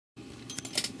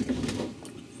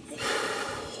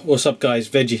What's up guys,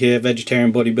 Veggie here,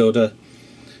 vegetarian bodybuilder,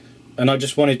 and I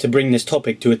just wanted to bring this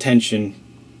topic to attention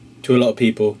to a lot of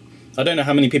people. I don't know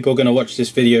how many people are going to watch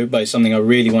this video, but it's something I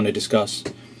really want to discuss.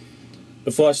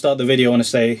 Before I start the video, I want to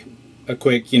say a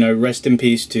quick, rest in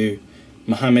peace to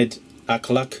Mohammad, the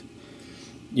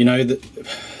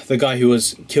guy who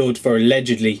was killed for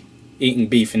allegedly eating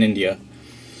beef in India.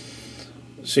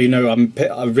 So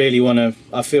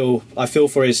I feel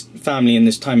for his family in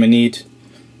this time of need,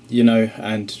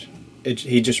 and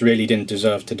he just really didn't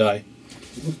deserve to die.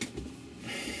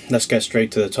 Let's get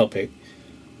straight to the topic.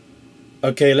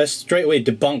 Okay, let's straight away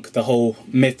debunk the whole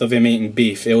myth of him eating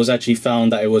beef. It was actually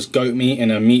found that it was goat meat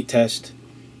in a meat test.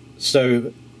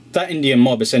 So that Indian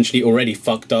mob essentially already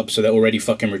fucked up, so they're already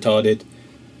fucking retarded.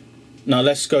 Now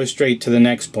let's go straight to the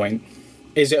next point.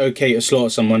 Is it okay to slaughter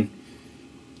someone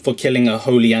for killing a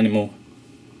holy animal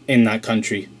in that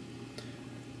country?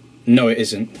 No, it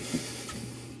isn't.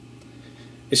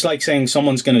 It's like saying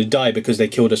someone's going to die because they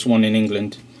killed a swan in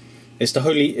England.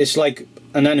 It's like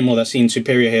an animal that's seen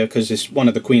superior here because it's one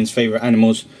of the Queen's favourite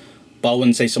animals, but I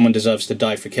wouldn't say someone deserves to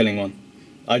die for killing one.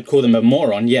 I'd call them a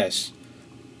moron, yes.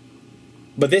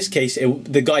 But this case,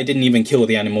 the guy didn't even kill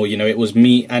the animal, it was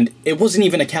meat, and it wasn't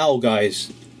even a cow,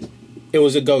 guys. It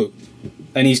was a goat.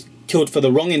 And he's killed for the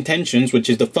wrong intentions, which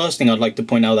is the first thing I'd like to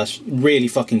point out. That's really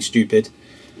fucking stupid.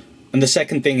 And the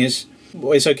second thing is,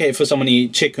 it's okay for someone to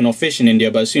eat chicken or fish in India,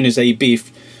 but as soon as they eat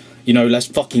beef, let's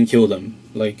fucking kill them.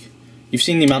 Like, you've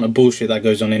seen the amount of bullshit that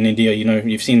goes on in India,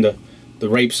 you've seen the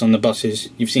rapes on the buses,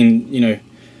 you've seen,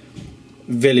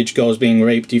 village girls being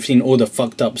raped, you've seen all the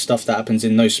fucked up stuff that happens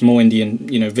in those small Indian,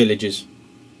 villages.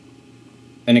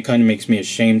 And it kind of makes me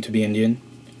ashamed to be Indian.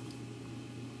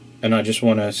 And I just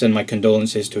want to send my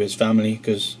condolences to his family,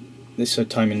 because it's a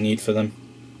time in need for them.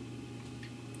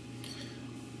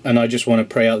 And I just want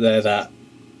to pray out there that,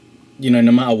 no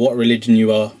matter what religion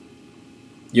you are,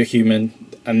 you're human,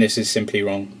 and this is simply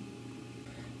wrong.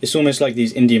 It's almost like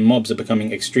these Indian mobs are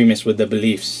becoming extremists with their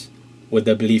beliefs, with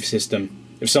their belief system.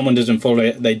 If someone doesn't follow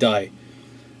it, they die.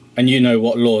 And you know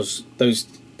what laws, those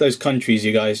countries,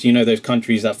 you guys, those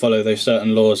countries that follow those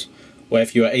certain laws, where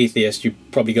if you're atheist, you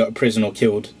probably go to prison or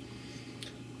killed.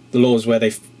 The laws where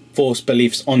they force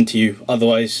beliefs onto you,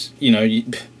 otherwise,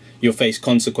 you'll face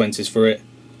consequences for it.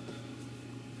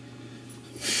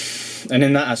 And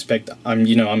in that aspect, I'm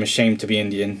ashamed to be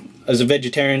Indian. As a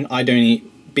vegetarian, I don't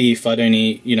eat beef, I don't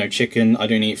eat, chicken, I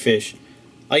don't eat fish.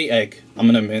 I eat egg, I'm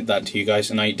gonna admit that to you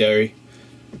guys, and I eat dairy.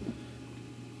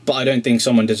 But I don't think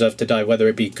someone deserves to die, whether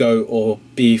it be goat or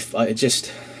beef. It's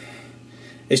just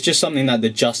something that the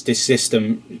justice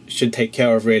system should take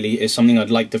care of, really. It's something I'd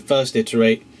like to first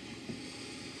iterate.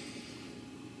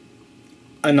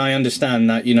 And I understand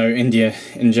that, India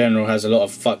in general has a lot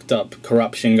of fucked up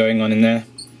corruption going on in there.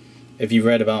 If you've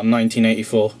read about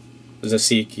 1984 as a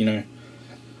Sikh,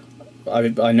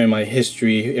 I know my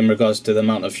history in regards to the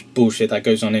amount of bullshit that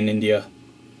goes on in India.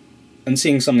 And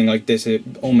seeing something like this, it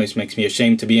almost makes me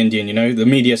ashamed to be Indian, The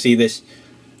media see this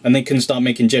and they can start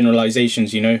making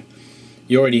generalizations, You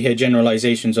already hear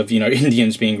generalizations of,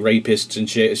 Indians being rapists and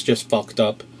shit. It's just fucked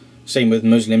up. Same with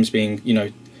Muslims being,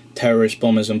 terrorist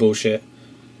bombers and bullshit.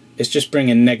 It's just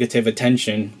bringing negative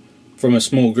attention from a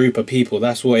small group of people.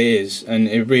 That's what it is, and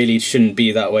it really shouldn't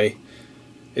be that way.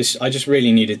 I just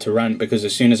really needed to rant, because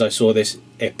as soon as I saw this,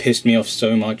 it pissed me off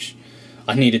so much.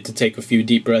 I needed to take a few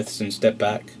deep breaths and step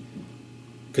back,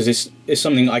 because it's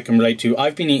something I can relate to.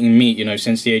 I've been eating meat,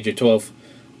 since the age of 12.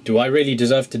 Do I really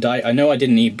deserve to die? I know I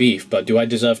didn't eat beef, but do I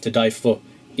deserve to die for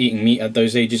eating meat at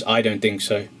those ages? I don't think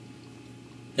so.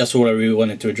 That's all I really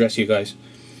wanted to address, you guys.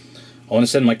 I want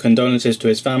to send my condolences to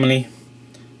his family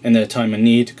in their time of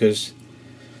need, because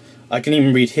I can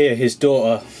even read here, his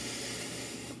daughter,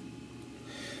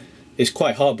 it's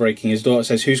quite heartbreaking. His daughter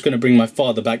says, "Who's going to bring my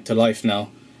father back to life now?"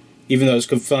 Even though it's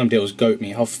confirmed it was goat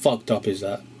meat. How fucked up is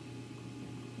that?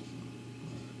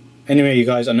 Anyway, you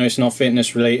guys, I know it's not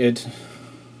fitness related,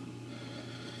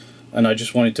 and I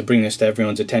just wanted to bring this to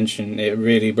everyone's attention. It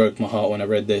really broke my heart when I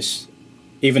read this.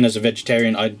 Even as a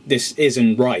vegetarian, this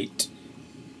isn't right.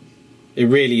 It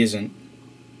really isn't.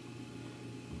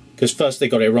 Because first they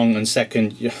got it wrong, and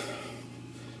second,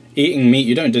 eating meat,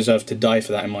 you don't deserve to die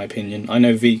for that, in my opinion. I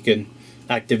know vegan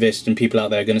activists and people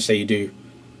out there are going to say you do,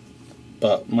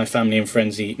 but my family and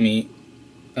friends eat meat,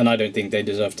 and I don't think they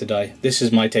deserve to die. This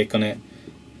is my take on it.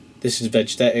 This is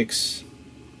Vegethetics.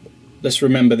 Let's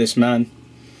remember this man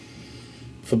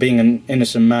for being an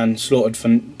innocent man, slaughtered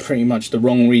for pretty much the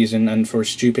wrong reason and for a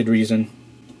stupid reason.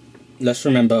 Let's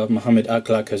remember Mohammad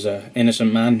as an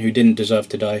innocent man who didn't deserve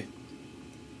to die.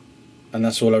 And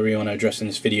that's all I really want to address in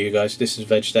this video, guys. This is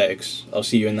Vegethetics. I'll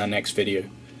see you in that next video.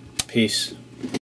 Peace.